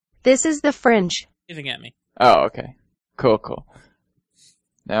This is the Fringe. Anything at me. Oh, okay. Cool.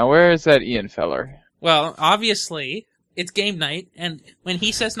 Now, where is that Ian feller? Well, obviously, it's game night, and when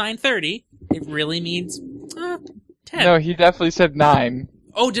he says 9:30, it really means 10. No, he definitely said 9.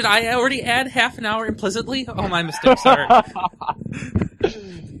 Oh, did I already add half an hour implicitly? Oh, my mistake, sorry.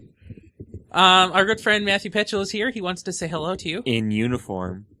 Our good friend Matthew Petchel is here. He wants to say hello to you. In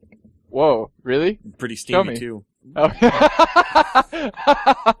uniform. Whoa, really? Pretty Show steamy, me. too. Oh.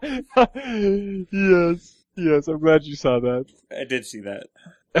 Yes, I'm glad you saw that. I did see that.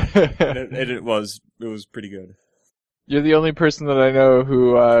 And it was pretty good. You're the only person that I know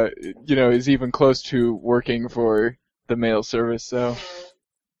who, is even close to working for the mail service, so.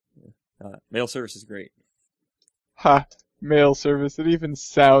 Mail service is great. Ha! Mail service. It even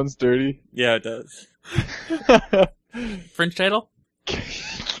sounds dirty. Yeah, it does. Fringe title?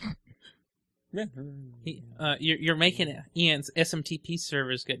 Yeah. You're making Ian's SMTP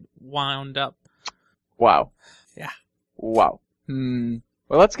servers get wound up. Wow. Yeah. Wow. Well,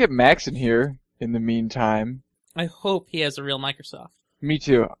 let's get Max in here in the meantime. I hope he has a real Microsoft. Me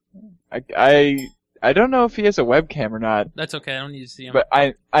too. I don't know if he has a webcam or not, That's okay, I don't need to see him. but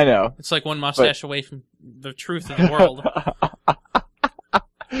I know. It's like one mustache away from the truth of the world.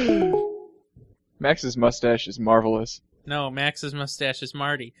 Max's mustache is marvelous. No, Max's mustache is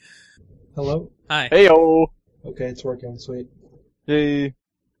Marty. Hello? Hi. Heyo! Okay, it's working. Sweet. Hey.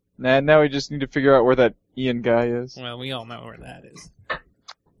 Now we just need to figure out where that Ian guy is. Well, we all know where that is.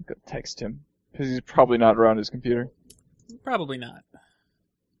 Go text him. Because he's probably not around his computer. Probably not.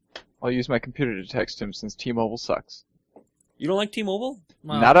 I'll use my computer to text him since T-Mobile sucks. You don't like T-Mobile?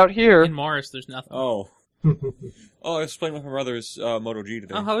 Well, Not out here. in Morris, there's nothing. Oh. I was playing with my brother's Moto G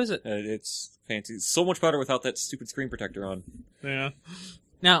today. Oh, how is it? It's fancy. It's so much better without that stupid screen protector on. Yeah.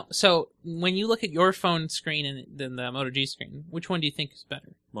 Now, so when you look at your phone screen and then the Moto G screen, which one do you think is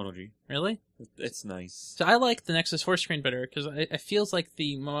better? Moto G. Really? It's nice. So I like the Nexus 4 screen better because it feels like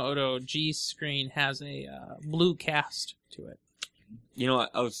the Moto G screen has a blue cast to it. You know,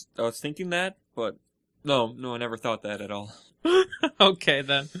 I was thinking that, but no, I never thought that at all. Okay,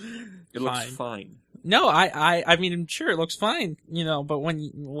 then. It looks fine. No, I mean, I'm sure it looks fine, but when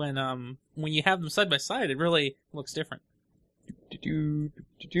you have them side by side, it really looks different.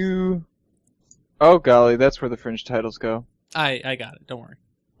 Oh golly, that's where the Fringe titles go. I got it. Don't worry.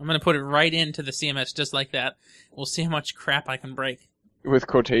 I'm gonna put it right into the CMS just like that. We'll see how much crap I can break. With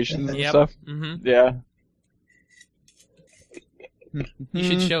quotations and Yep. stuff? Mm-hmm. Yeah. You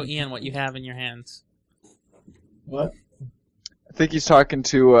should show Ian what you have in your hands. What? I think he's talking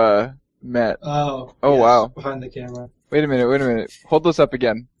to, Matt. Oh. Oh, yes, wow. Behind the camera. Wait a minute. Hold those up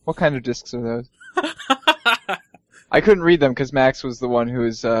again. What kind of discs are those? I couldn't read them because Max was the one who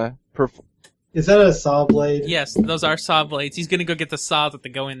was, Is that a saw blade? Yes, those are saw blades. He's gonna go get the saws that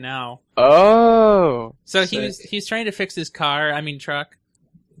go in now. Oh! So Sick. he's trying to fix his truck.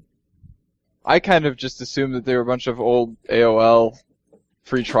 I kind of just assumed that they were a bunch of old AOL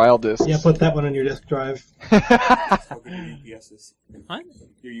free trial discs. Yeah, put that one on your disk drive. How good are your UPSs? What?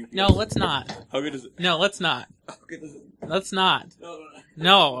 Your UPS? No, let's not. How good is it? No, let's not. How good is it? Let's not. No.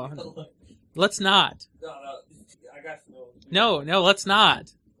 No. Let's not. No. I got no. No, let's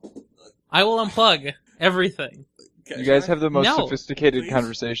not. I will unplug everything. You guys have the most No. sophisticated Please?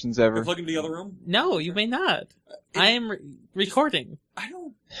 conversations You're ever. plugging into the other room? No, you may not. I am recording. I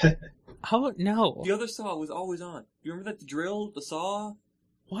don't. How? No. The other saw was always on. You remember that? The drill, the saw?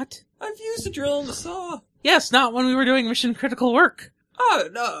 What? I've used the drill and the saw. Yes, not when we were doing mission critical work. Oh,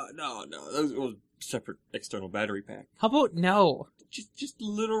 no. That was a separate external battery pack. How about no? Just a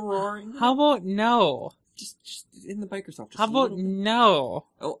little roaring. How about no? Just in the Microsoft. Just How a about little bit. no?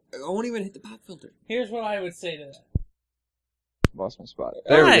 Oh, I won't even hit the pop filter. Here's what I would say to that. Lost my spot.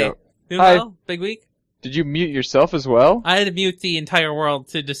 There Hi. we go. Doing Hi. well? Big week? Did you mute yourself as well? I had to mute the entire world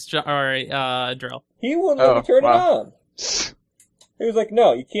to destroy drill. He wouldn't let me turn it on. He was like,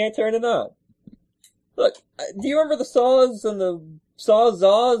 no, you can't turn it on. Look, do you remember the saws and the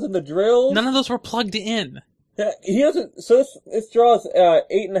sawzalls and the drills? None of those were plugged in. He doesn't. So this draws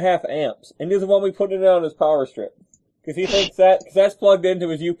 8.5 amps, and he doesn't want me putting it on his power strip because he thinks because that's plugged into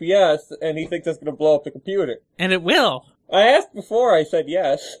his UPS, and he thinks that's going to blow up the computer. And it will. I asked before. I said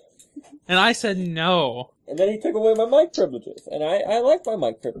yes, And I said no. and then he took away my mic privileges, and I like my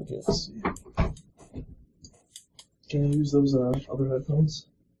mic privileges. Can I use those other headphones?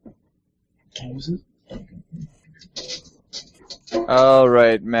 Can I use it? All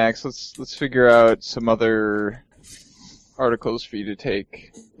right, Max. Let's figure out some other articles for you to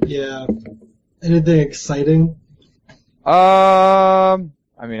take. Yeah. Anything exciting? I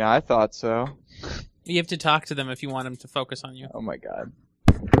mean, I thought so. You have to talk to them if you want them to focus on you. Oh my god.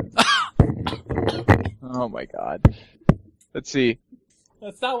 Oh my god. Let's see.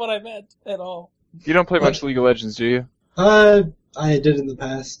 That's not what I meant at all. You don't play much League of Legends, do you? I did in the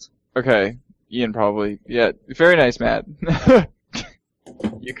past. Okay. Ian probably. Yeah. Very nice, Matt.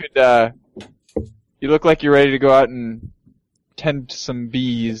 You could, you look like you're ready to go out and tend to some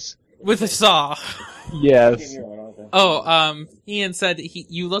bees. With a saw. Yes. Oh, Ian said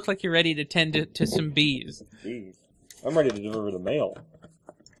you look like you're ready to tend to some bees. Jeez. I'm ready to deliver the mail.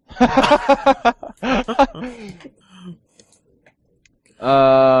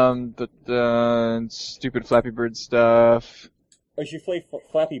 The stupid Flappy Bird stuff. Oh, you play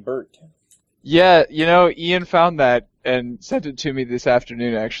Flappy Bert. Yeah, you know, Ian found that and sent it to me this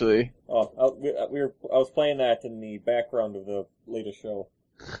afternoon, actually. Oh, I was playing that in the background of the latest show.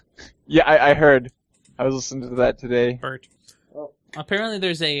 Yeah, I heard. I was listening to that today. Bert. Oh. Apparently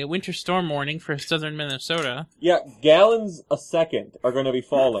there's a winter storm warning for southern Minnesota. Yeah, gallons a second are going to be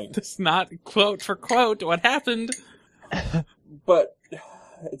falling. That's not quote for quote what happened. But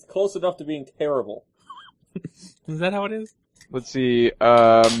it's close enough to being terrible. Is that how it is? Let's see,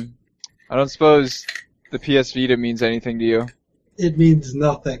 I don't suppose the PS Vita means anything to you. It means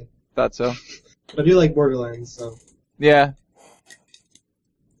nothing. Thought so. But I do like Borderlands, so. Yeah.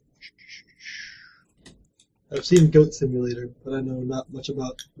 I've seen Goat Simulator, but I know not much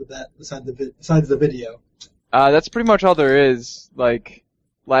about that besides the video. That's pretty much all there is. Like,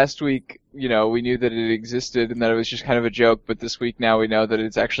 last week, you know, we knew that it existed and that it was just kind of a joke, but this week now we know that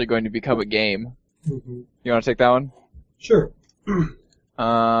it's actually going to become a game. Mm-hmm. You want to take that one? Sure.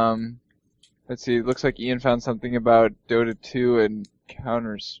 Let's see, it looks like Ian found something about Dota 2 and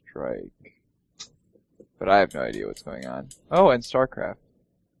Counter-Strike. But I have no idea what's going on. Oh, and StarCraft.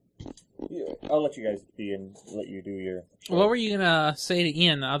 Yeah, I'll let you guys be and let you do your show. What were you gonna say to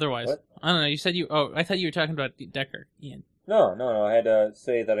Ian otherwise? What? I don't know, you said I thought you were talking about Decker, Ian. No. I had to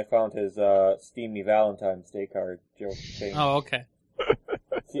say that I found his Steam Me Valentine's Day card joke thing. Oh, okay.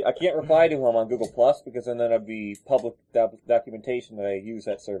 See, I can't reply to him on Google Plus because then that'd be public documentation that I use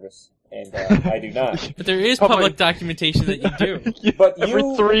that service, and I do not. But there is public documentation that you do. But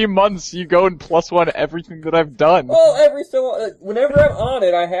Every 3 months you go and +1 everything that I've done. Well, whenever I'm on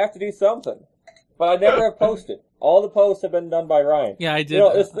it, I have to do something. But I never have posted. All the posts have been done by Ryan. Yeah, I did. You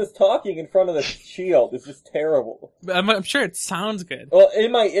know, this talking in front of the shield is just terrible. I'm sure it sounds good. Well,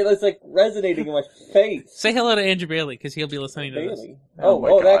 it's like resonating in my face. Say hello to Andrew Bailey, because he'll be listening to this. Bailey. Oh my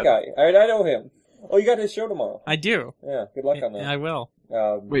that God. guy. Alright, I know him. Oh, you got his show tomorrow. I do. Yeah, good luck on that. I will.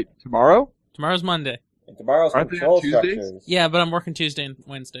 Wait, tomorrow? Tomorrow's Monday. And tomorrow's Aren't they control on Tuesdays? structures. Yeah, but I'm working Tuesday and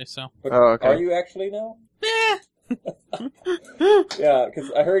Wednesday, so. But Oh, okay. Are you actually now? Eh. Yeah,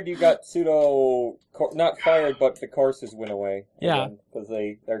 because I heard you got not fired, but the courses went away. Yeah. Because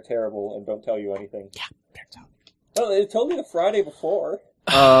they're terrible and don't tell you anything. Yeah, turns out. Oh, they told me the Friday before.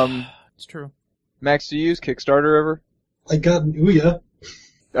 It's true. Max, do you use Kickstarter ever? I got an Ouya.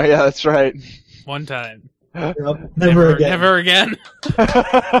 Oh yeah, that's right. One time. Yep, never again. Never again.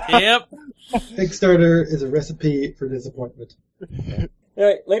 Yep. Kickstarter is a recipe for disappointment.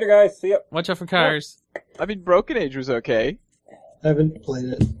 Alright, later guys, see ya. Watch out for cars. I mean, Broken Age was okay. Haven't played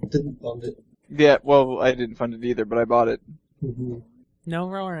it. Didn't fund it. Yeah, well, I didn't fund it either, but I bought it. Mm-hmm. No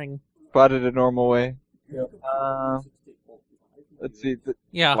roaring. Bought it a normal way. Yep. Let's see.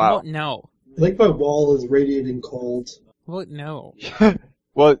 Yeah, Wow. how about no? I think my wall is radiating cold. How about no?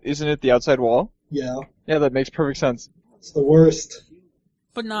 Well, isn't it the outside wall? Yeah, Yeah, that makes perfect sense. it's the worst.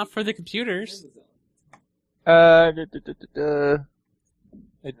 But not for the computers. I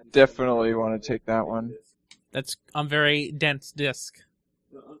definitely want to take that one. That's a very dense disc.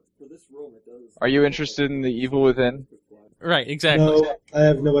 Are you interested in The Evil Within? Right, exactly. No, I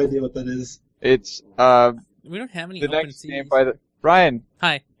have no idea what that is. It's, We don't have any the open next CDs. game by the... Ryan,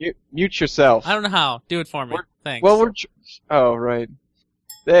 Hi. mute yourself. I don't know how. Do it for me. Thanks. Well, oh, right.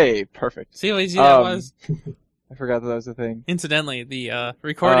 Hey, perfect. See how easy that Um, was? I forgot that was a thing. Incidentally, the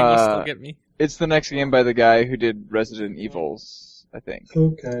recording will still get me. It's the next game by the guy who did Resident Evils, I think.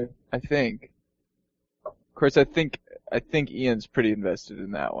 Okay. Of course, I think Ian's pretty invested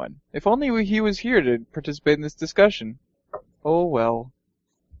in that one. If only he was here to participate in this discussion. Oh well.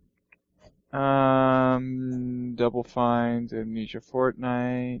 Double Fine, Amnesia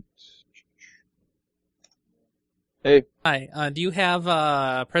Fortnite. Hey, Hi. Do you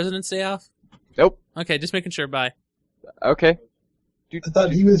have President's Day off? nope. Okay, just making sure. Bye. Okay. I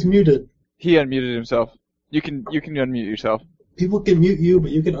thought he was muted. He unmuted himself. You can unmute yourself. People can mute you,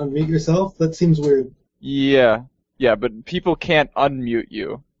 but you can unmute yourself? That seems weird. Yeah, but people can't unmute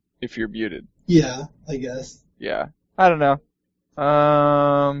you if you're muted. Yeah, I guess. Yeah, I don't know.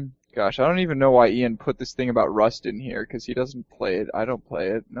 Gosh, I don't even know why Ian put this thing about Rust in here, because he doesn't play it, I don't play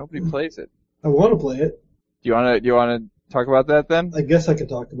it, nobody plays it. I want to play it. you wanna talk about that then? I guess I could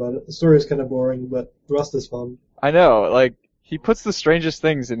talk about it. The story is kind of boring, but the rest is fun. I know, like, he puts the strangest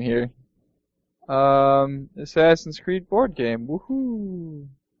things in here. Assassin's Creed board game, woohoo!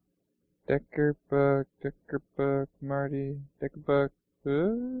 Decker book, Marty, Decker book,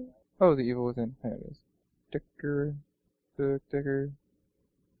 oh, The Evil Within, there it is. Decker book,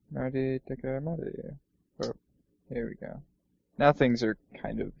 Marty, Marty. Oh, here we go. Now things are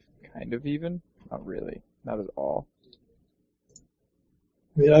kind of even. Not really. Not at all.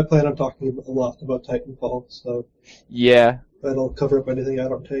 I mean, I plan on talking a lot about Titanfall, so Yeah. that'll cover up anything I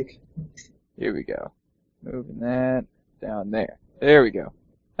don't take. Here we go. Moving that down there. There we go.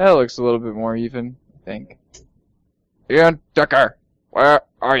 That looks a little bit more even, I think. Ian Decker, where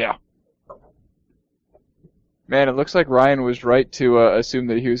are ya? Man, it looks like Ryan was right to assume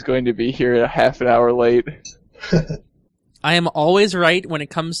that he was going to be here a half an hour late. I am always right when it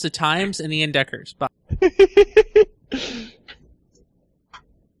comes to times and the Deckers. But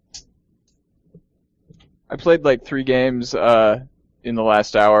I played like 3 games in the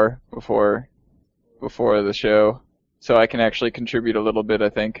last hour before the show, so I can actually contribute a little bit, I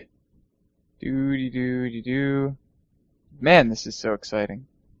think. Doo-dee-doo-dee-doo. Man, this is so exciting.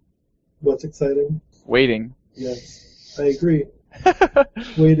 What's exciting? Waiting. Yes, I agree.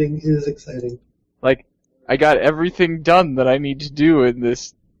 Waiting is exciting. Like, I got everything done that I need to do in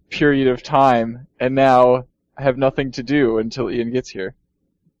this period of time, and now I have nothing to do until Ian gets here.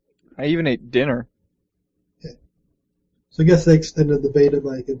 I even ate dinner. So I guess they extended the beta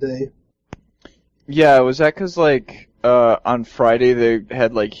by like a day. Yeah, was that 'cause like, on Friday they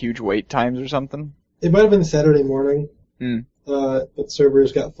had like huge wait times or something? It might have been Saturday morning, Hmm. but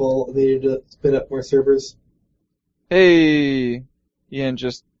servers got full and they needed to spin up more servers. Hey! Ian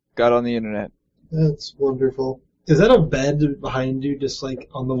just got on the internet. That's wonderful. Is that a bed behind you, just like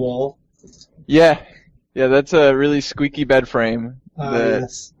on the wall? Yeah, that's a really squeaky bed frame that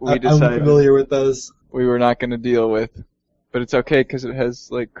Yes. we I'm decided familiar with those. we were not going to deal with. But it's okay because it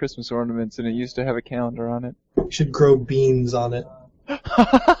has like Christmas ornaments and it used to have a calendar on it. You should grow beans on it.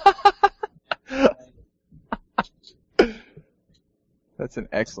 That's an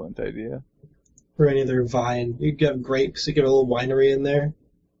excellent idea. Or any other vine. You could have grapes, you could have a little winery in there.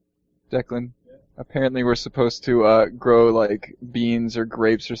 Declan, apparently we're supposed to grow like beans or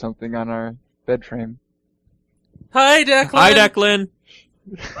grapes or something on our bed frame. hi, Declan. Hi, Declan.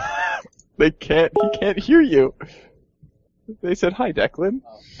 He can't hear you. They said hi, Declan.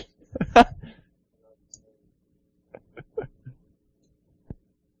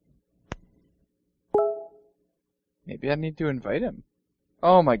 Maybe I need to invite him.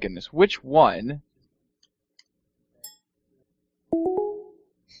 Oh my goodness, which one?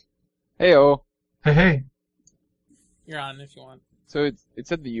 Heyo. Hey. You're on if you want. So it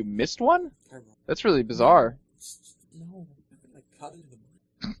said that you missed one? That's really bizarre. No.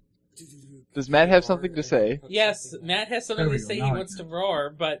 Does Matt have something to say? Yes, Matt has something There we to go, say. now He I wants to roar,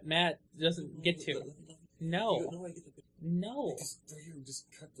 but Matt doesn't get to. No. No.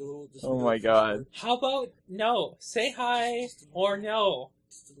 Oh my god. How about no? Say hi or no.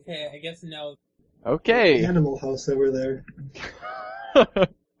 Okay, I guess no. Okay. Animal House over there.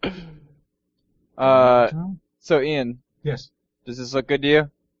 So Ian, Yes. does this look good to you?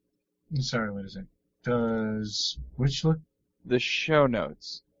 Sorry, wait a sec. Does which look? The show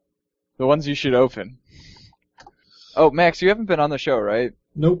notes. The ones you should open. Oh, Max, you haven't been on the show, right?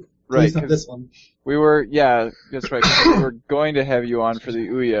 Nope. At Right, least not 'cause this one. we were, yeah, that's right. 'Cause we were going to have you on for the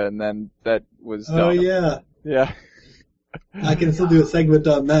Ouya, and then that was done. Oh yeah. Yeah. I can still do a segment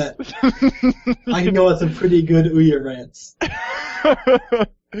on that. I can go on some pretty good Ouya rants.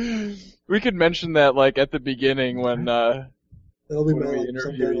 We could mention that, like, at the beginning when That'll be we my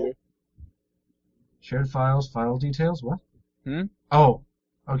interview you. Shared files, file details. What? Hmm? Oh.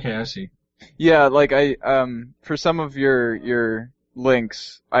 Okay, I see. Yeah, like for some of your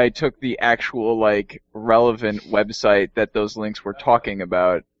links, I took the actual, like, relevant website that those links were talking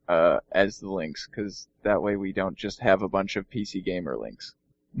about, as the links, because that way we don't just have a bunch of PC Gamer links.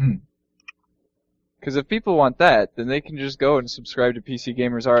 Hmm. Because if people want that, then they can just go and subscribe to PC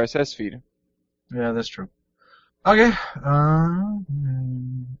Gamer's RSS feed. Yeah, that's true. Okay.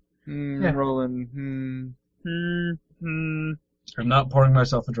 Yeah. Rolling. I'm not pouring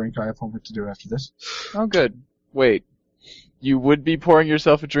myself a drink. I have homework to do after this. Oh, good. Wait, you would be pouring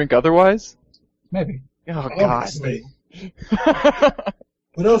yourself a drink otherwise? Maybe. Oh, God. Obviously.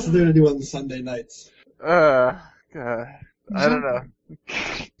 What else is there to do on Sunday nights? God. I don't know.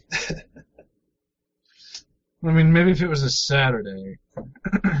 I mean, maybe if it was a Saturday.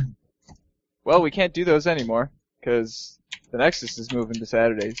 Well, we can't do those anymore, because the Nexus is moving to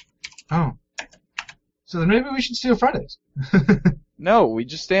Saturdays. Oh. So then maybe we should steal Fridays. No, we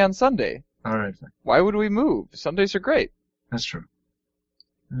just stay on Sunday. All right, fine. Why would we move? Sundays are great. That's true.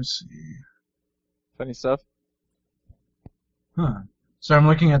 Let's see. Funny stuff. Huh. So I'm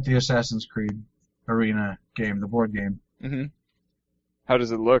looking at the Assassin's Creed Arena game, the board game. Mm-hmm. How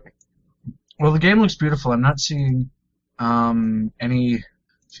does it look? Well, the game looks beautiful. I'm not seeing any.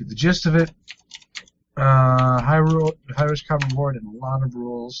 See the gist of it. High risk common board and a lot of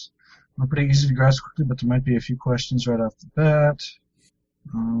rules. They're pretty easy to grasp quickly, but there might be a few questions right off the bat.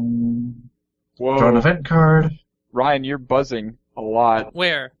 Whoa. Draw an event card. Ryan, you're buzzing a lot.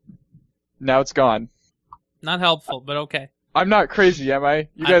 Where? Now it's gone. Not helpful, but okay. I'm not crazy, am I?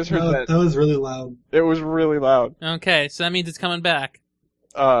 You guys heard that? That was really loud. It was really loud. Okay, so that means it's coming back.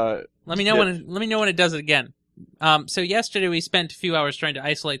 Let me know when it does it again. So yesterday we spent a few hours trying to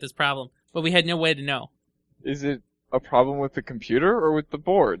isolate this problem, but we had no way to know. Is it a problem with the computer or with the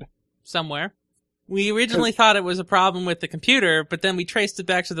board? Somewhere. We originally thought it was a problem with the computer, but then we traced it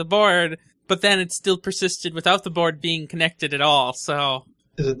back to the board, but then it still persisted without the board being connected at all, so...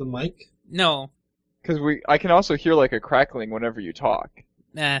 Is it the mic? No. Because I can also hear like a crackling whenever you talk.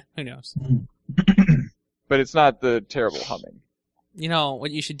 Who knows. But it's not the terrible humming. You know, what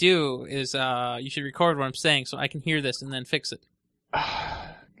you should do is, you should record what I'm saying so I can hear this and then fix it. God,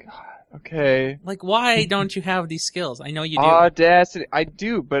 okay. Like, why don't you have these skills? I know you do. Audacity. I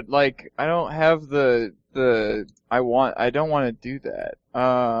do, but like, I don't have I don't want to do that.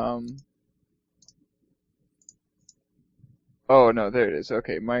 Oh no, there it is.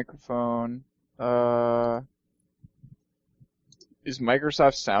 Okay, microphone. Is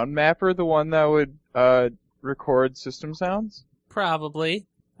Microsoft Sound Mapper the one that would, record system sounds? Probably.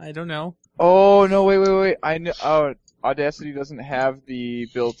 I don't know. Oh, no, wait. I know, Audacity doesn't have the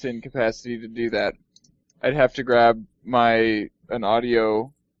built-in capacity to do that. I'd have to grab an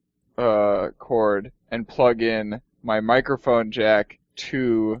audio, cord and plug in my microphone jack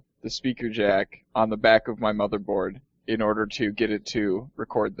to the speaker jack on the back of my motherboard in order to get it to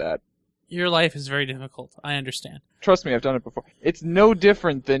record that. Your life is very difficult. I understand. Trust me, I've done it before. It's no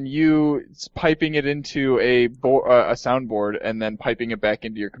different than you piping it into a soundboard and then piping it back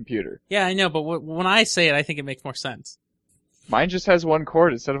into your computer. Yeah, I know, but when I say it, I think it makes more sense. Mine just has one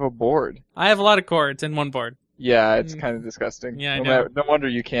cord instead of a board. I have a lot of cords in one board. Yeah, it's kind of disgusting. Yeah, I know. No wonder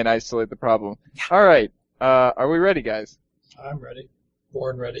you can't isolate the problem. Yeah. All right, are we ready, guys? I'm ready.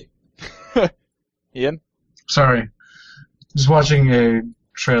 Born ready. Ian? Sorry. Just watching a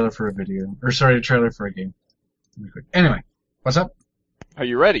trailer for a trailer for a game. Anyway, what's up? Are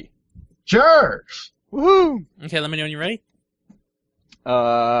you ready? Sure! Woohoo! Okay, let me know when you're ready.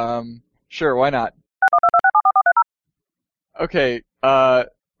 Sure, why not? Okay,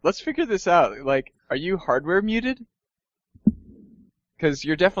 let's figure this out. Like, are you hardware muted? Because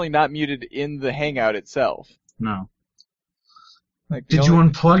you're definitely not muted in the Hangout itself. No. Like, Did you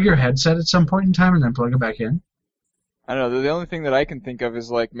unplug your headset at some point in time and then plug it back in? I don't know, the only thing that I can think of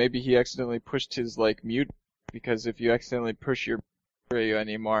is, like, maybe he accidentally pushed his, like, mute, because if you accidentally push your radio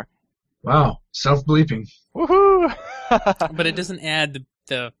anymore. Wow, self-bleeping. Woohoo! But it doesn't add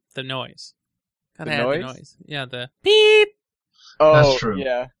the noise. Gotta The add noise? the noise. Yeah, the beep! Oh, That's true.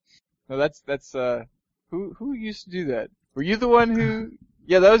 Yeah. No, that's, who used to do that? Were you the one who,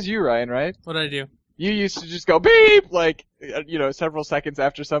 yeah, that was you, Ryan, right? What did I do? You used to just go beep, like, several seconds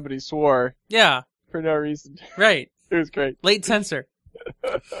after somebody swore Yeah, for no reason. right. It was great. Late censor.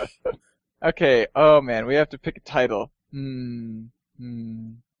 Okay, oh man, we have to pick a title.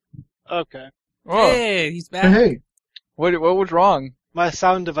 Okay. Oh, Hey, he's back. Hey, what was wrong? My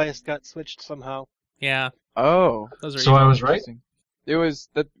sound device got switched somehow. Yeah, Oh, those are so I was right? interesting. It was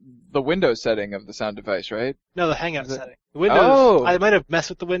the Windows setting of the sound device, right? No, the Hangout Is it- setting. The Windows, Oh. I might have messed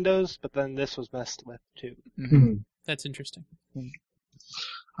with the Windows, but then this was messed with too. Hmm. That's interesting.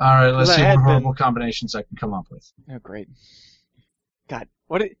 Alright, let's Well, I see had what been- horrible combinations I can come up with. Oh, great. God,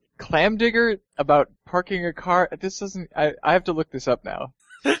 Clam Digger about parking a car? This doesn't, I have to look this up now.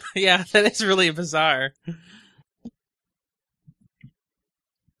 Yeah, that is really bizarre.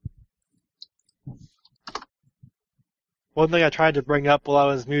 One thing I tried to bring up while I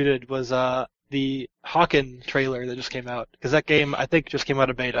was muted was the Hawken trailer that just came out, because that game I think just came out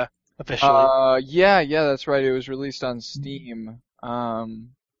of beta officially. Yeah, that's right. It was released on Steam,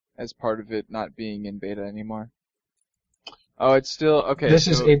 as part of it not being in beta anymore. Oh, it's still, okay. This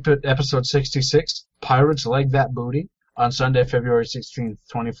is so- episode 66, Pirates Like That Booty, on Sunday, February 16th,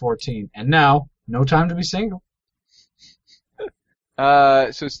 2014. And now, no time to be single.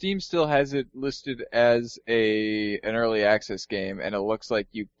 So Steam still has it listed as an early access game, and it looks like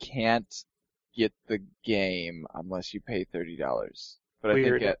you can't get the game unless you pay $30. But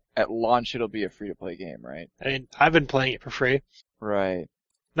Weird. I think at launch it'll be a free-to-play game, right? I mean, I've been playing it for free. Right.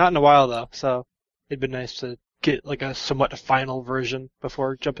 Not in a while though, so it'd been nice to get like a somewhat final version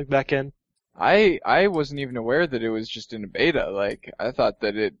before jumping back in. I wasn't even aware that it was just in a beta. Like, I thought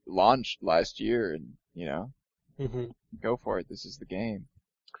that it launched last year and, Mm-hmm. go for it. This is the game.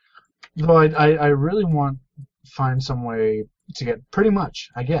 Though I really want to find some way to get pretty much,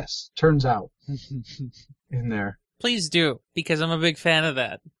 I guess, turns out, in there. Please do, because I'm a big fan of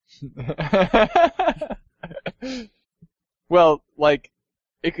that. Well, like,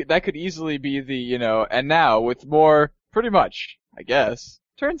 that could easily be the, and now with more, pretty much, I guess.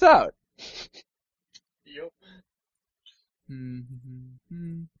 Turns out. Yep.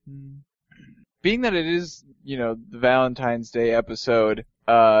 Being that it is, the Valentine's Day episode,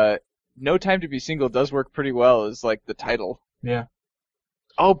 No Time to Be Single does work pretty well as, like, the title. Yeah.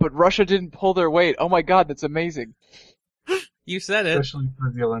 Oh, but Russia didn't pull their weight. Oh my god, that's amazing. You said it. Especially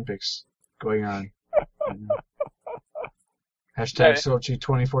for the Olympics going on. Hashtag Sochi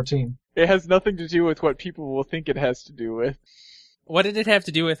 2014. It has nothing to do with what people will think it has to do with. What did it have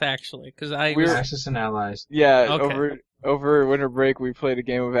to do with, actually? Because Axis and Allies. Yeah, Okay. over winter break we played a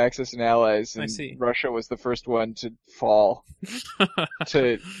game of Axis and Allies, I and see. Russia was the first one to fall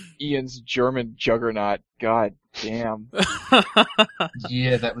to Ian's German juggernaut. God damn.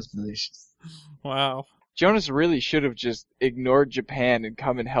 Yeah, that was delicious. Wow. Jonas really should have just ignored Japan and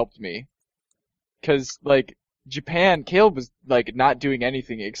come and helped me. 'Cause, like, Caleb was, like, not doing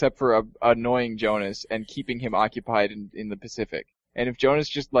anything except for annoying Jonas and keeping him occupied in the Pacific. And if Jonas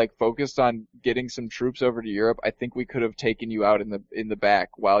just, like, focused on getting some troops over to Europe, I think we could have taken you out in the back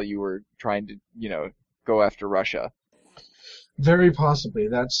while you were trying to, go after Russia. Very possibly.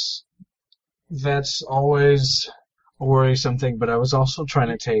 That's always a worrisome thing, but I was also trying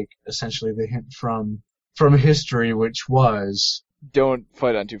to take, essentially, the hint from history, which was... Don't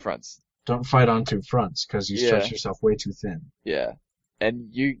fight on two fronts. Don't fight on two fronts, because you stretch yourself way too thin. Yeah. And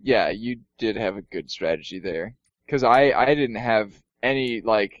you did have a good strategy there. 'Cause I didn't have any,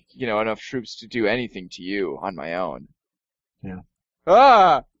 like, enough troops to do anything to you on my own. Yeah.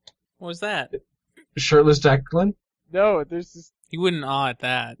 Ah! What was that? Shirtless Declan? No, there's this, You wouldn't awe at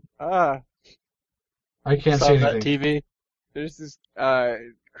that. I can't Saw say that anything. TV. there's this,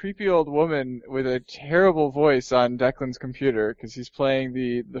 creepy old woman with a terrible voice on Declan's computer, 'cause he's playing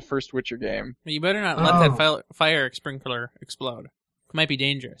the first Witcher game. You better not let that fire sprinkler explode. It might be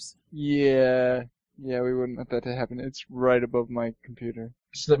dangerous. Yeah, we wouldn't want that to happen. It's right above my computer.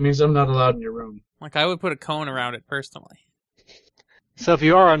 So that means I'm not allowed in your room. Like, I would put a cone around it personally. So if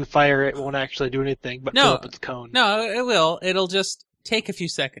you are on fire, it won't actually do anything but No. fill up its cone. No, it will. It'll just take a few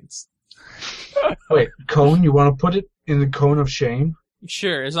seconds. Wait, cone? You want to put it in the cone of shame?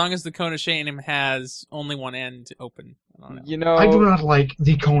 Sure, as long as the cone of shame has only one end open. I don't know. You know, I do not like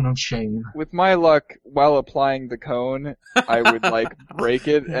the cone of shame. with my luck, while applying the cone, I would, like, break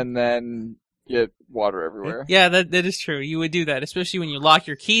it and then get water everywhere. Yeah, that is true. You would do that, especially when you lock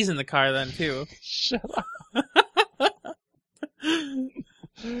your keys in the car then, too. Shut up.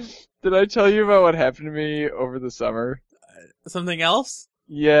 Did I tell you about what happened to me over the summer? Something else?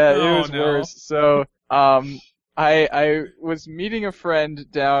 Yeah, Oh, it was no. worse. So, I was meeting a friend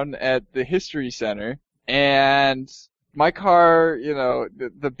down at the History Center, and my car,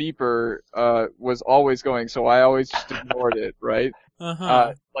 the beeper, was always going, so I always just ignored it, right?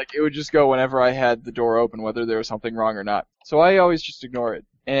 Uh-huh. Like, it would just go whenever I had the door open, whether there was something wrong or not. So I always just ignore it.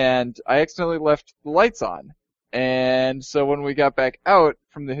 And I accidentally left the lights on. And so when we got back out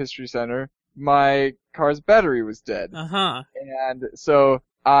from the History Center, my car's battery was dead. Uh-huh. And so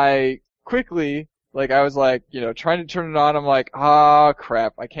I quickly, I was trying to turn it on. I'm like,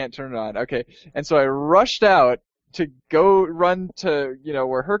 crap, I can't turn it on. Okay. And so I rushed out to go run to,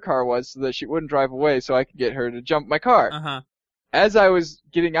 where her car was so that she wouldn't drive away so I could get her to jump my car. Uh-huh. As I was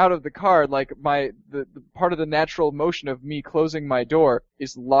getting out of the car, the part of the natural motion of me closing my door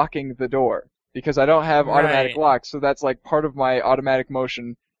is locking the door. Because I don't have automatic Right. locks, so that's part of my automatic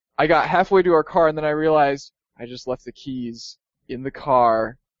motion. I got halfway to our car and then I realized I just left the keys in the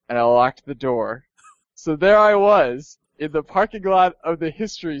car and I locked the door. So there I was in the parking lot of the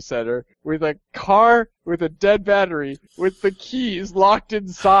History Center with a car with a dead battery with the keys locked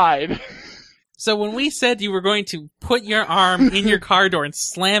inside. So when we said you were going to put your arm in your car door and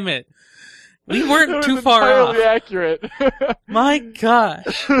slam it, we weren't It was too far off. entirely accurate. My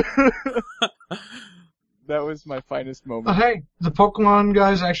gosh. That was my finest Oh, moment. hey, the Pokemon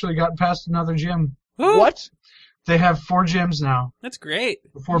guys actually got past another gym. Woo, What? They have 4 gyms now, That's great.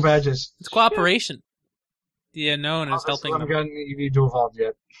 4 badges. It's cooperation. The unknown is helping haven't them. gotten the EV to evolve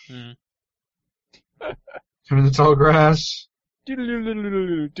yet. Hmm. In the tall grass, Do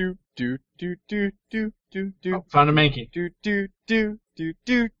do do do do do do do. Oh, found a Mankey. Do do do do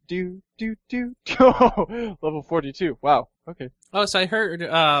do do do do. Oh, level 42. Wow. Okay. Oh, so I heard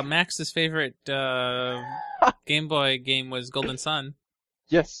Max's favorite Game Boy game was Golden Sun.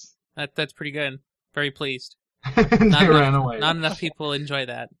 Yes. That's pretty good. Very pleased. They ran away. Not enough people enjoy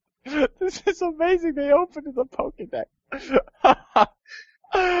that. This is amazing. They opened the Pokédex.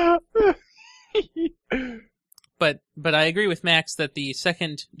 But I agree with Max that the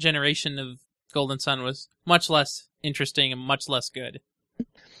second generation of Golden Sun was much less interesting and much less good.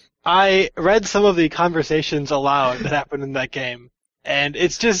 I read some of the conversations aloud that happened in that game, and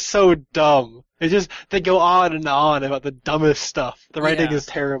it's just so dumb. They go on and on about the dumbest stuff. The writing Yeah. is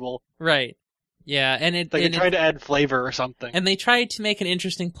terrible. Right. Yeah, and Like they tried to add flavor or something. and they tried to make an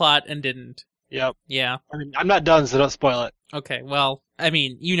interesting plot and didn't. Yep. Yeah. I mean, I'm not done, so don't spoil it. Okay. Well, I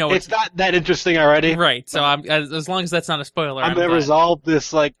mean, you know, It's not that interesting already. right. So I'm as long as that's not a spoiler. I'm gonna glad. resolve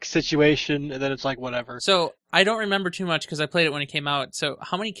this like situation, and then it's like whatever. So I don't remember too much because I played it when it came out. So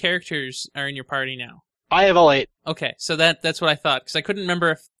how many characters are in your party now? I have all 8. Okay, so that's what I thought because I couldn't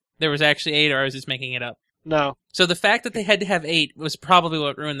remember if there was actually 8 or I was just making it up. No. So the fact that they had to have 8 was probably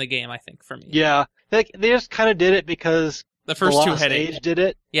what ruined the game, I think, for me. Yeah. They just kind of did it because The first the two Lost had 8. Age did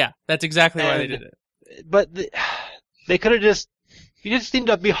it. Yeah, that's exactly why they And- did it. But they could have just. You just seem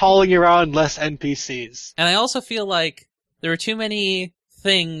to be hauling around less NPCs. And I also feel like there were too many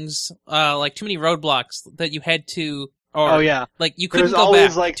things, like too many roadblocks that you had to, or Oh yeah. like you couldn't There's go always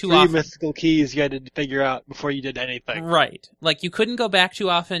back like too 3 often. mystical keys you had to figure out before you did anything. Right, like you couldn't go back too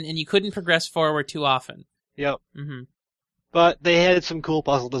often, and you couldn't progress forward too often. Yep. Hmm. But they had some cool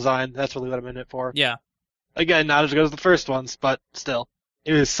puzzle design. That's really what I'm in it for. Yeah. Again, not as good as the first ones, but still.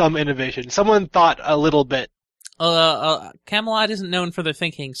 It was some innovation. Someone thought a little bit. Camelot isn't known for their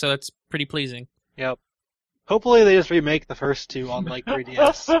thinking, so that's pretty pleasing. Yep. Hopefully they just remake the first 2 on like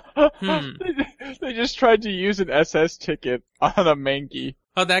 3DS. They just tried to use an SS ticket on a Mankey.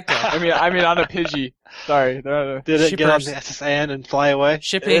 How'd that go? I mean on a Pidgey. Sorry. Did it get on Shippers. the SSN and fly away?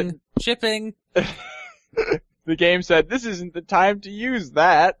 Shipping. The game said, this isn't the time to use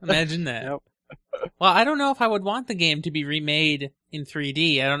that. Imagine that. Yep. Well, I don't know if I would want the game to be remade in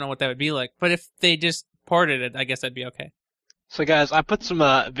 3D. I don't know what that would be like. But if they just ported it, I guess that'd be okay. So guys, I put some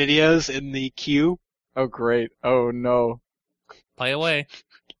videos in the queue. Oh great. Oh no. Play away.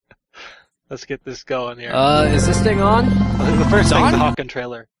 Let's get this going here. Is this thing on? I think the first It's thing's on? the Hawken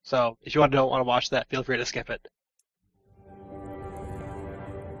trailer. So if you don't want to watch that, feel free to skip it.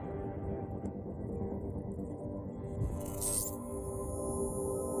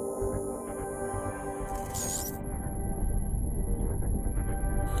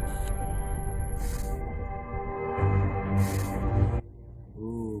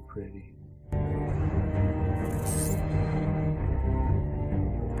 Ooh, pretty.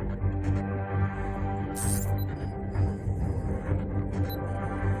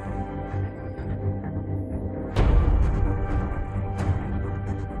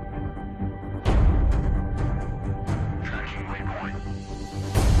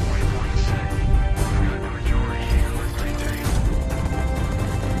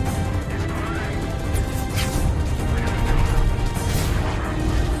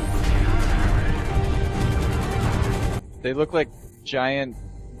 They look like giant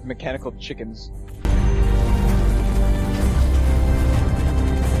mechanical chickens.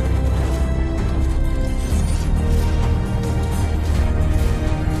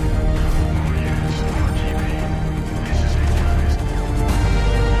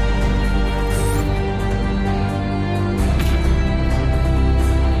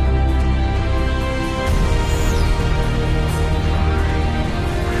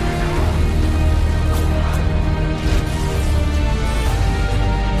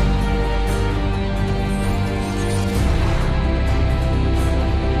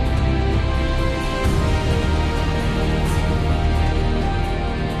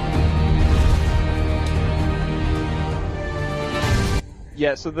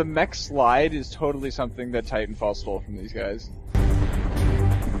 Yeah, so the mech slide is totally something that Titanfall stole from these guys.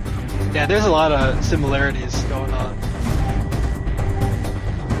 Yeah, there's a lot of similarities going on.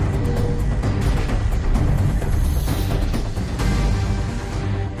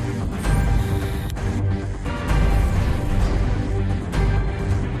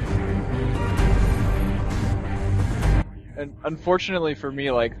 And unfortunately for me,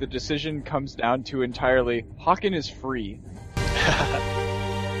 like, the decision comes down to entirely, Hawken is free.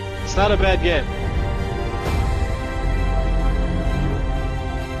 It's not a bad game.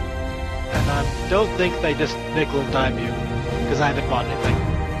 And I don't think they just nickel and dime you, because I haven't bought anything.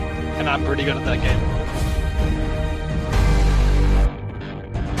 And I'm pretty good at that game.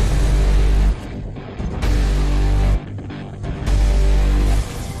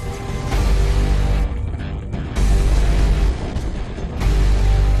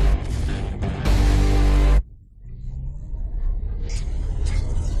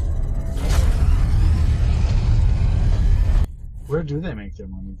 where do they make their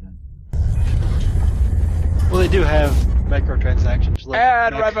money then? Well, they do have microtransactions like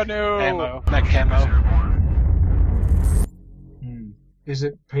Ad mech revenue! ammo, mech camo. Is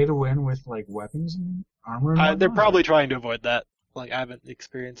it pay to win with like weapons and armor? And They're whatnot? probably trying to avoid that. Like, I haven't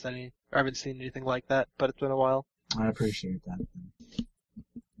experienced any, or I haven't seen anything like that, but it's been a while. I appreciate that.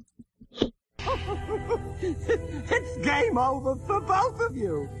 It's game over for both of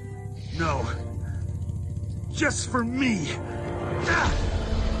you. No. Just for me.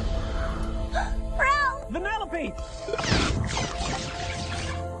 Vanellope!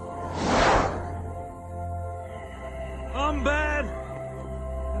 I'm bad,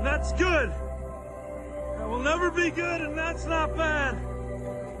 and that's good. I will never be good, and that's not bad.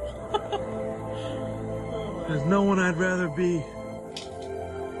 There's no one I'd rather be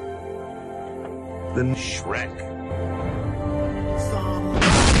than Shrek.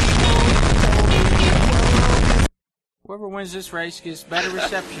 Whoever wins this race gets better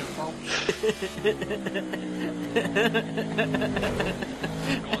reception, folks.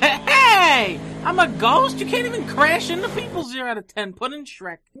 Hey! I'm a ghost? You can't even crash into people 0 out of 10. Put in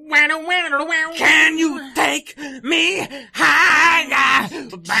Shrek. Can you take me higher?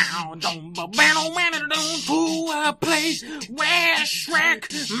 To a place where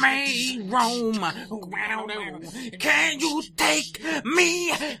Shrek may roam. Can you take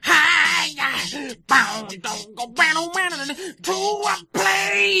me higher? To a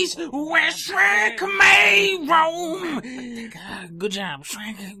place where Shrek may roam. Good job,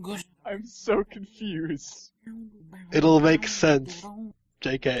 Shrek. Good. I'm so confused. It'll make sense.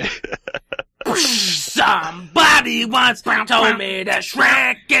 JK. Somebody once told me that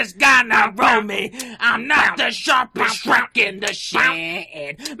Shrek is gonna roll me. I'm not the sharpest Shrek in the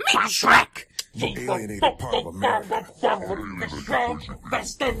shed. Meet Shrek. Alienated part of America.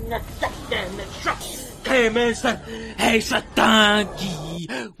 Hey, Mister. Hey, Shrek Donkey.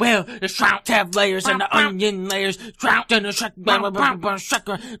 Well, the trout have layers and the onion layers. Trout and the Shrek.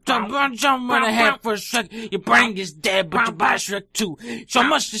 Jump and a half for Shrek. Your brain is dead, but you buy Shrek 2. So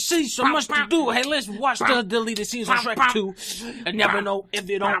much to see, so much to do. Hey, let's watch the deleted scenes of Shrek 2. You never know if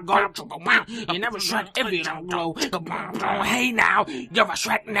you don't go. You never Shrek if you don't glow. Hey, now, you're a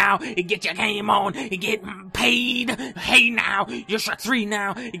Shrek now. You get your game on. You get paid. Hey, now, you're Shrek 3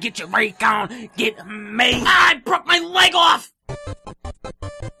 now. You get your rake on. Get made. I broke my leg off!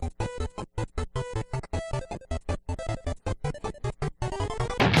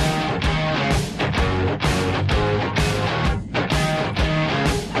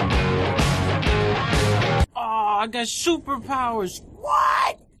 I got superpowers.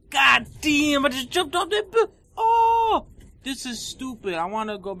 What? God damn, I just jumped off that Oh! This is stupid. I want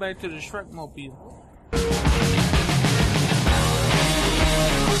to go back to the Shrek-mobile.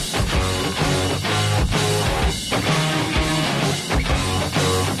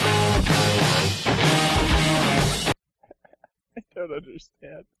 I don't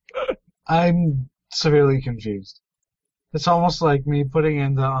understand. I'm severely confused. It's almost like me putting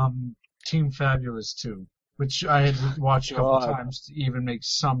in the Team Fabulous 2, which I had watched a couple times to even make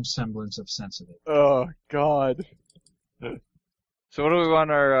some semblance of sense of it. Oh, God. So what do we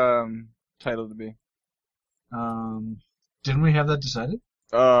want our title to be? Didn't we have that decided?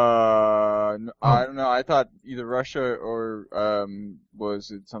 No, I don't know. I thought either Russia or was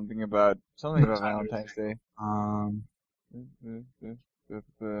it something about Valentine's Day?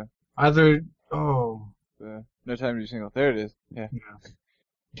 Either. No Time to Be Single. There it is. Yeah.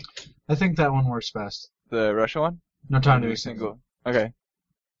 I think that one works best. The Russia one? No Time to Be Single. Okay.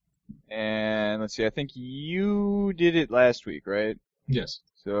 And let's see. I think you did it last week, right? Yes.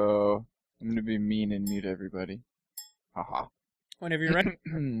 So I'm gonna be mean and mute everybody. Haha. Whenever you're ready.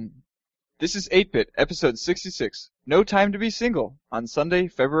 This is 8-Bit, episode 66, No Time to Be Single, on Sunday,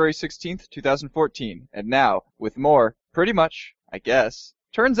 February 16th, 2014. And now, with more, pretty much, I guess.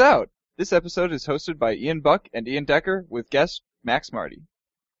 Turns out, this episode is hosted by Ian Buck and Ian Decker, with guest Max Marty.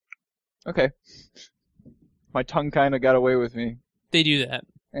 Okay. My tongue kinda got away with me. They do that.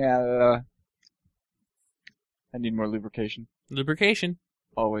 Yeah, I need more lubrication. Lubrication.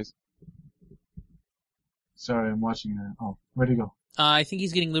 Always. Sorry, I'm watching that. Oh, where'd he go? I think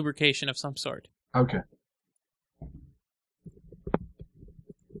he's getting lubrication of some sort. Okay.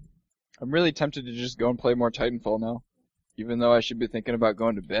 I'm really tempted to just go and play more Titanfall now, even though I should be thinking about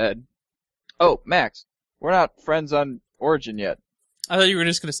going to bed. Oh, Max, we're not friends on Origin yet. I thought you were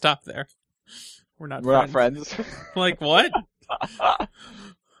just going to stop there. We're not friends. Like, what?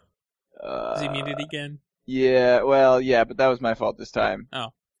 Is he muted again? Yeah, well, yeah, but that was my fault this time. Oh.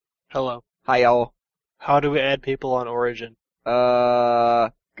 Hello. Hi, y'all. How do we add people on Origin?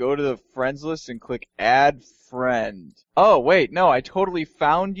 go to the friends list and click add friend. Oh, wait, no, I totally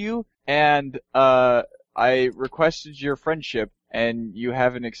found you, and, I requested your friendship, and you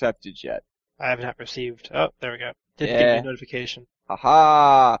haven't accepted yet. I have not received. Oh, there we go. Didn't Yeah. get me a notification.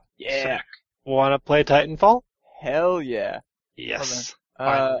 Haha! Yeah! Wanna play Titanfall? Hell yeah. Yes. Hold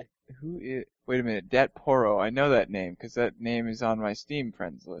Finally. Who is... Wait a minute, Dat Poro, I know that name, because that name is on my Steam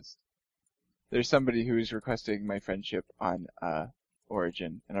friends list. There's somebody who's requesting my friendship on,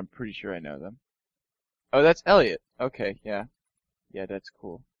 Origin, and I'm pretty sure I know them. Oh, that's Elliot. Okay, yeah. Yeah, that's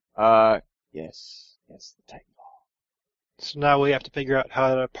cool. Yes, the Titanfall. So now we have to figure out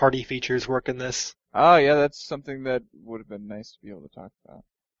how the party features work in this. Oh, yeah, that's something that would have been nice to be able to talk about.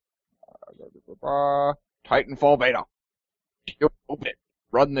 Titanfall beta. You open it.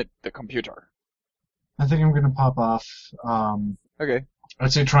 Run the computer. I think I'm gonna pop off. Okay.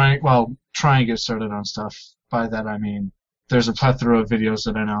 I'd say try and get started on stuff. By that I mean there's a plethora of videos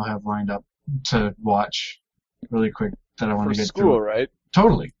that I now have lined up to watch really quick that I want For to get school, through. right?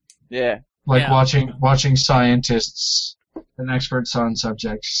 Totally. Yeah. Like Yeah. watching scientists and experts on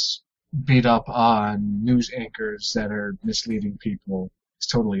subjects beat up on news anchors that are misleading people. It's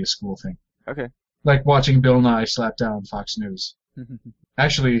totally a school thing. Okay. Like watching Bill Nye slap down Fox News.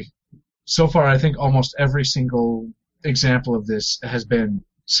 Actually, so far I think almost every single example of this has been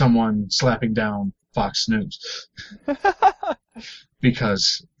someone slapping down Fox News.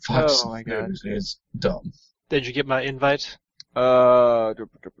 Because Fox Oh my God. News is dumb. Did you get my invite? No.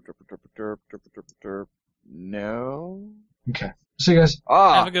 Okay. See you guys. Have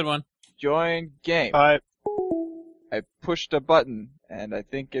Ah, a good one. join game. Alright. I pushed a button, and I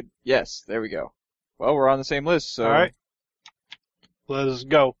think it... Yes, there we go. Well, we're on the same list, so... Alright. Let's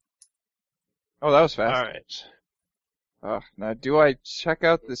go. Oh, that was fast. Alright. Now, do I check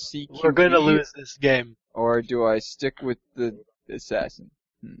out the CQB? We're gonna lose this game. Or do I stick with the assassin?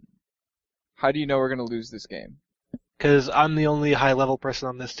 How do you know we're gonna lose this game? Cause I'm the only high level person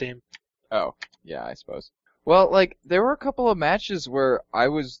on this team. Oh, yeah, I suppose. Well, like, there were a couple of matches where I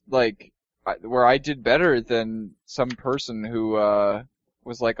was, like, where I did better than some person who,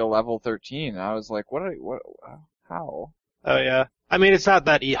 was like a level 13. I was like, how? Oh yeah. I mean, it's not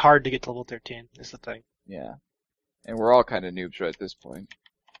that hard to get to level 13, is the thing. Yeah. And we're all kind of noobs right at this point.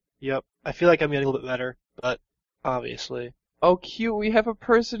 Yep. I feel like I'm getting a little bit better, but obviously. Oh, cute, we have a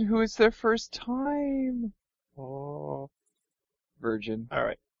person who is their first time! Oh. Virgin.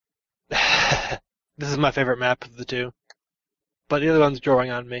 Alright. This is my favorite map of the two. But the other one's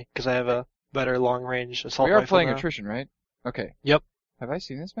growing on me, because I have a better long-range assault We are rifle playing now. attrition, right? Okay. Yep. Have I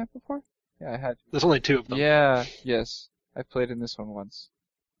seen this map before? Yeah, I had. There's only two of them. Yeah, yes. I played in this one once.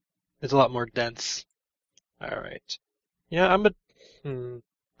 It's a lot more dense. Alright. Yeah, I'm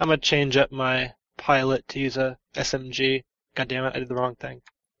gonna change up my pilot to use a SMG. God damn it, I did the wrong thing.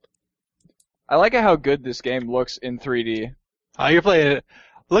 I like how good this game looks in 3D. Oh, you're playing it.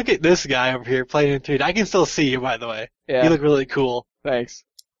 Look at this guy over here playing in 3D. I can still see you, by the way. Yeah. You look really cool. Thanks.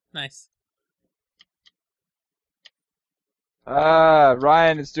 Nice.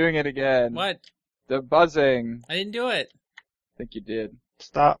 Ryan is doing it again. What? The buzzing. I didn't do it. I think you did.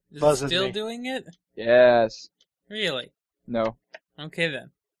 Stop Is it buzzing still me. doing it? Yes. Really? No. Okay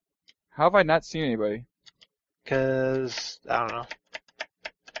then. How have I not seen anybody? Cause, I don't know.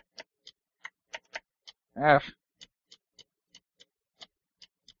 Ah.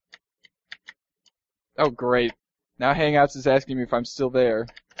 Oh, great. Now Hangouts is asking me if I'm still there.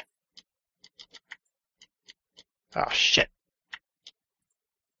 Oh shit.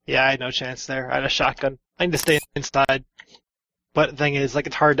 Yeah, I had no chance there. I had a shotgun. I need to stay inside. But the thing is, like,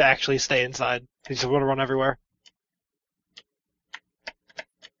 it's hard to actually stay inside. You just want to run everywhere.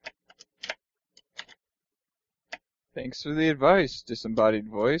 Thanks for the advice, disembodied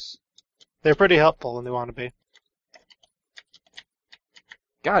voice. They're pretty helpful when they want to be.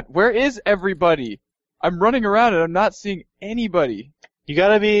 God, where is everybody? I'm running around and I'm not seeing anybody. You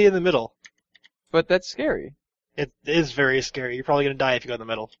gotta be in the middle. But that's scary. It is very scary. You're probably gonna die if you go in the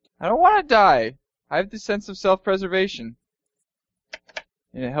middle. I don't want to die. I have this sense of self-preservation.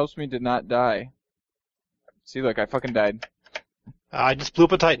 And it helps me to not die. See, look, I fucking died. I just blew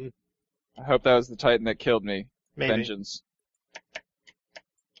up a Titan. I hope that was the Titan that killed me. Maybe. Vengeance.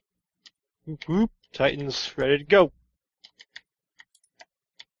 Whoop, whoop. Titan's ready to go.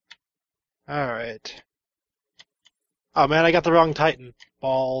 Alright. Oh man, I got the wrong Titan.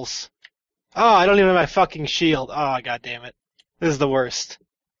 Balls. Oh, I don't even have my fucking shield. Oh, god damn it. This is the worst.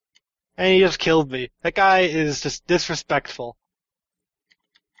 And he just killed me. That guy is just disrespectful.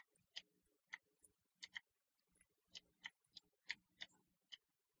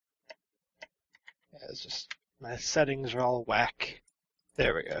 Yeah, it's just, my settings are all whack.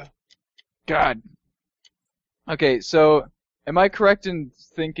 There we go. God. Okay, so am I correct in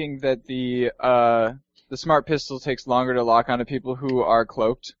thinking that the smart pistol takes longer to lock onto people who are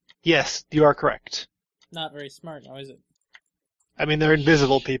cloaked? Yes, you are correct. Not very smart, now is it? I mean, they're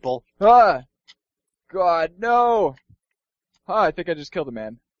invisible people. Ah! God, no! Ah, I think I just killed a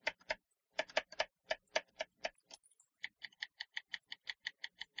man.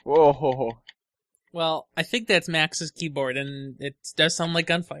 Whoa. Well, I think that's Max's keyboard, and it does sound like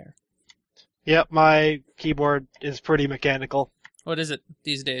gunfire. Yep, my keyboard is pretty mechanical. What is it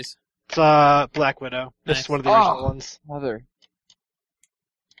these days? It's Black Widow. This Nice. is one of the original ones. Mother.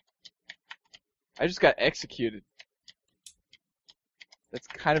 I just got executed. That's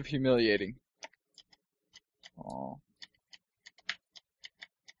kind of humiliating. Oh.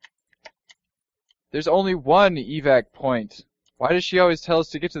 There's only one evac point. Why does she always tell us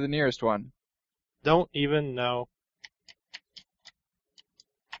to get to the nearest one? Don't even know.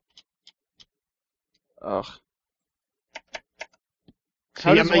 Ugh. See,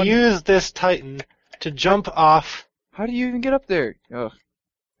 How I'm does gonna one- use this Titan to jump off. How do you even get up there? Ugh.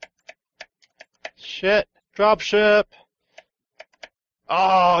 Shit. Dropship.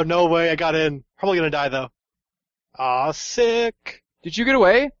 Oh, no way, I got in. Probably gonna die, though. Aw, sick. Did you get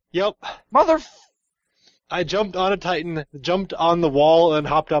away? Yep. Mother... I jumped on a Titan, jumped on the wall, and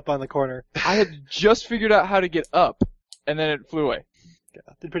hopped up on the corner. I had just figured out how to get up, and then it flew away. Yeah,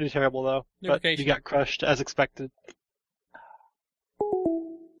 did pretty terrible, though. But you Lubrication. got crushed, as expected.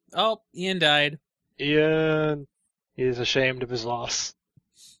 Oh, Ian died. Ian is ashamed of his loss.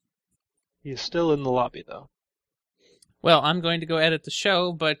 He's still in the lobby, though. Well, I'm going to go edit the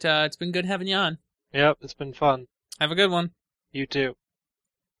show, but it's been good having you on. Yep, it's been fun. Have a good one. You too.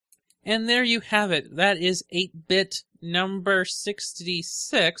 And there you have it. That is 8-bit number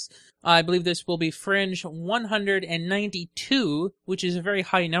 66. I believe this will be Fringe 192, which is a very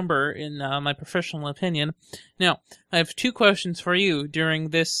high number in my professional opinion. Now, I have two questions for you during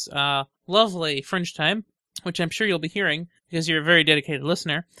this lovely Fringe time, which I'm sure you'll be hearing because you're a very dedicated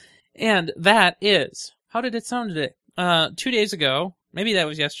listener. And that is, how did it sound today? 2 days ago, maybe that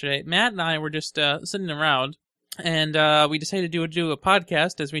was yesterday, Matt and I were just sitting around, and we decided to do a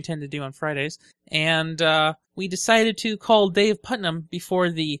podcast, as we tend to do on Fridays, and we decided to call Dave Putnam before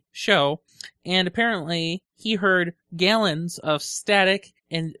the show, and apparently he heard gallons of static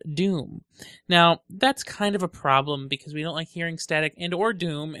and doom. Now, that's kind of a problem, because we don't like hearing static and or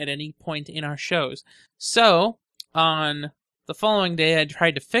doom at any point in our shows. So, on the following day, I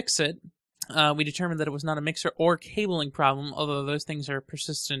tried to fix it. We determined that it was not a mixer or cabling problem, although those things are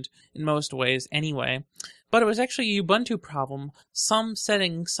persistent in most ways anyway. But it was actually a Ubuntu problem. Some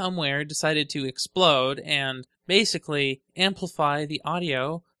setting somewhere decided to explode and basically amplify the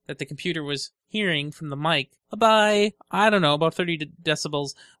audio that the computer was hearing from the mic by, I don't know, about 30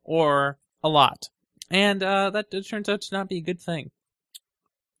 decibels or a lot. And that turns out to not be a good thing.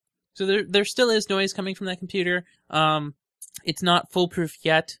 So there still is noise coming from that computer. It's not foolproof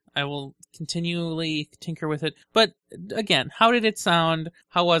yet. I will continually tinker with it. But again, how did it sound?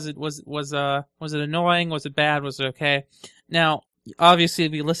 How was it? Was it annoying? Was it bad? Was it okay? Now, obviously,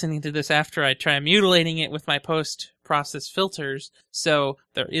 you'll be listening to this after I try mutilating it with my post-process filters. So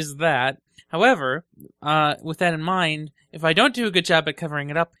there is that. However, with that in mind, if I don't do a good job at covering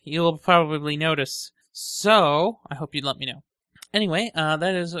it up, you'll probably notice. So I hope you'd let me know. Anyway,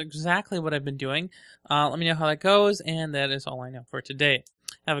 that is exactly what I've been doing. Let me know how that goes, and that is all I know for today.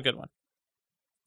 Have a good one.